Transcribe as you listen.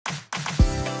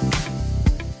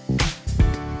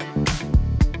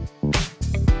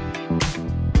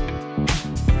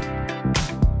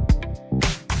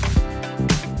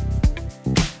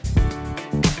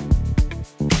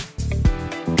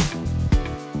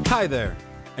Hi there,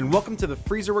 and welcome to the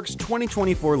Freezerworks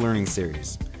 2024 Learning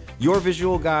Series, your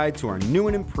visual guide to our new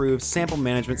and improved sample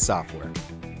management software.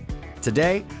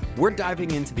 Today, we're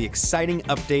diving into the exciting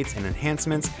updates and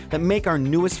enhancements that make our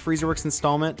newest Freezerworks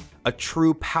installment a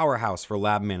true powerhouse for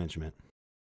lab management.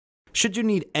 Should you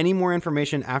need any more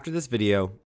information after this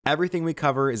video, everything we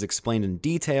cover is explained in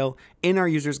detail in our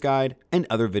user's guide and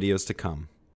other videos to come.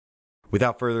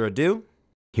 Without further ado,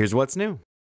 here's what's new.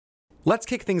 Let's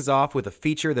kick things off with a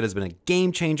feature that has been a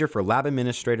game changer for lab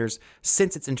administrators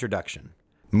since its introduction: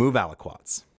 Move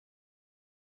Aliquots.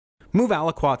 Move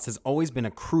Aliquots has always been a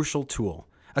crucial tool,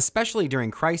 especially during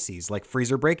crises like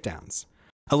freezer breakdowns,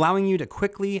 allowing you to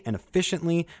quickly and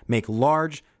efficiently make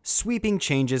large, sweeping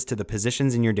changes to the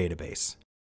positions in your database.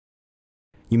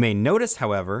 You may notice,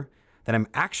 however, that I'm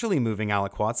actually moving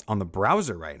aliquots on the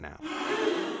browser right now.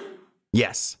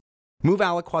 Yes, Move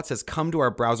Aliquots has come to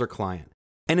our browser client,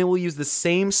 and it will use the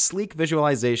same sleek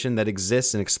visualization that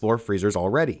exists in Explore freezers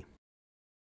already.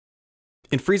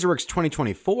 In Freezerworks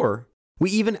 2024,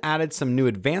 we even added some new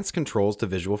advanced controls to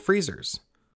visual freezers,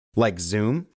 like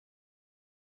zoom,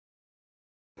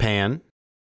 pan,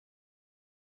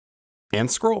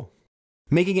 and scroll,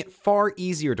 making it far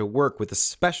easier to work with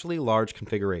especially large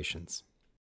configurations.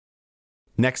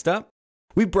 Next up,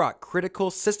 we brought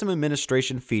critical system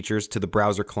administration features to the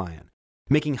browser client,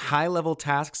 making high-level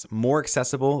tasks more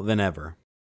accessible than ever.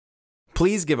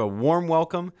 Please give a warm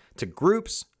welcome to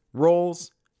groups,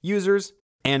 roles, users,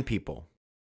 and people,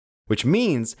 which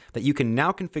means that you can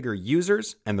now configure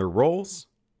users and their roles,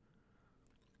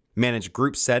 manage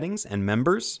group settings and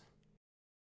members,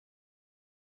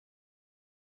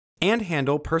 and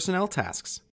handle personnel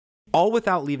tasks, all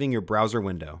without leaving your browser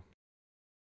window.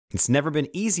 It's never been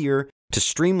easier to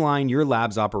streamline your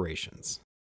lab's operations.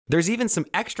 There's even some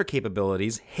extra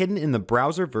capabilities hidden in the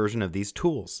browser version of these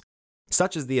tools,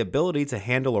 such as the ability to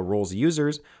handle a role's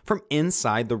users from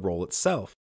inside the role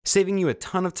itself, saving you a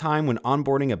ton of time when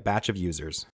onboarding a batch of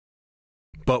users.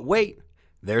 But wait,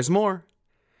 there's more.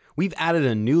 We've added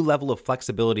a new level of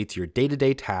flexibility to your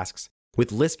day-to-day tasks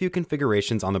with list view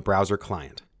configurations on the browser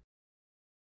client.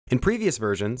 In previous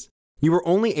versions, you were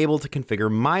only able to configure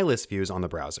My List Views on the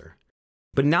browser,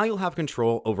 but now you'll have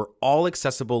control over all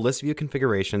accessible list view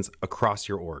configurations across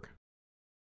your org.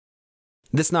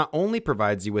 This not only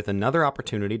provides you with another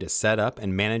opportunity to set up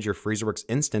and manage your Freezerworks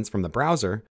instance from the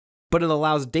browser, but it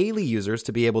allows daily users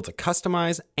to be able to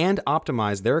customize and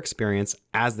optimize their experience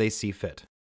as they see fit.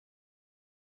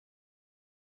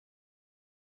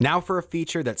 Now for a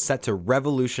feature that's set to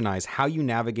revolutionize how you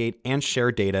navigate and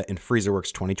share data in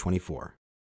Freezerworks 2024.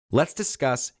 Let's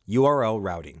discuss URL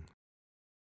routing.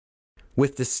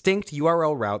 With distinct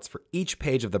URL routes for each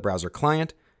page of the browser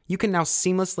client, you can now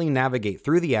seamlessly navigate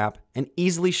through the app and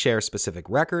easily share specific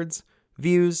records,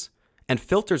 views, and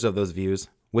filters of those views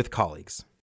with colleagues.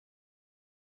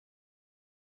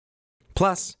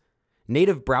 Plus,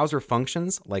 native browser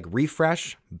functions like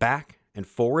refresh, back, and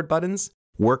forward buttons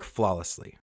work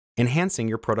flawlessly, enhancing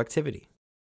your productivity.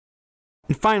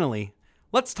 And finally,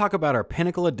 let's talk about our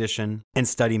Pinnacle Edition and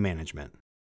study management.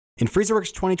 In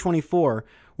Freezerworks 2024,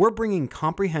 we're bringing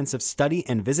comprehensive study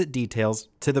and visit details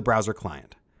to the browser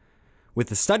client. With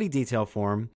the study detail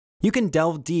form, you can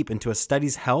delve deep into a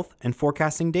study's health and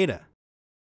forecasting data.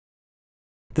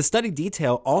 The study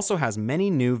detail also has many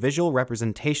new visual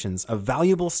representations of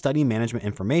valuable study management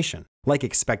information, like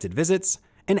expected visits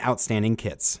and outstanding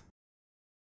kits.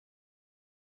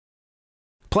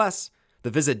 Plus, the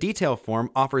visit detail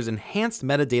form offers enhanced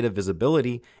metadata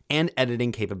visibility and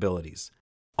editing capabilities,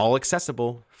 all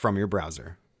accessible from your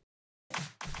browser.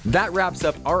 That wraps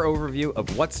up our overview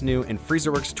of what's new in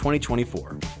Freezerworks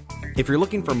 2024. If you're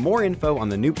looking for more info on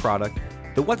the new product,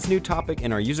 the What's New topic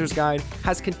in our user's guide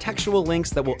has contextual links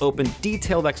that will open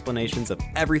detailed explanations of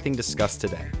everything discussed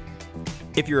today.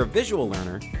 If you're a visual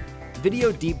learner,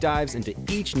 video deep dives into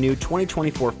each new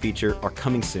 2024 feature are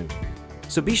coming soon.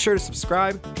 So be sure to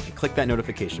subscribe and click that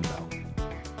notification bell.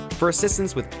 For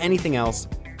assistance with anything else,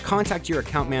 contact your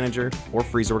account manager or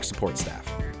Freezerworks support staff.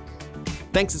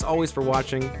 Thanks as always for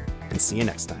watching, and see you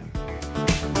next time.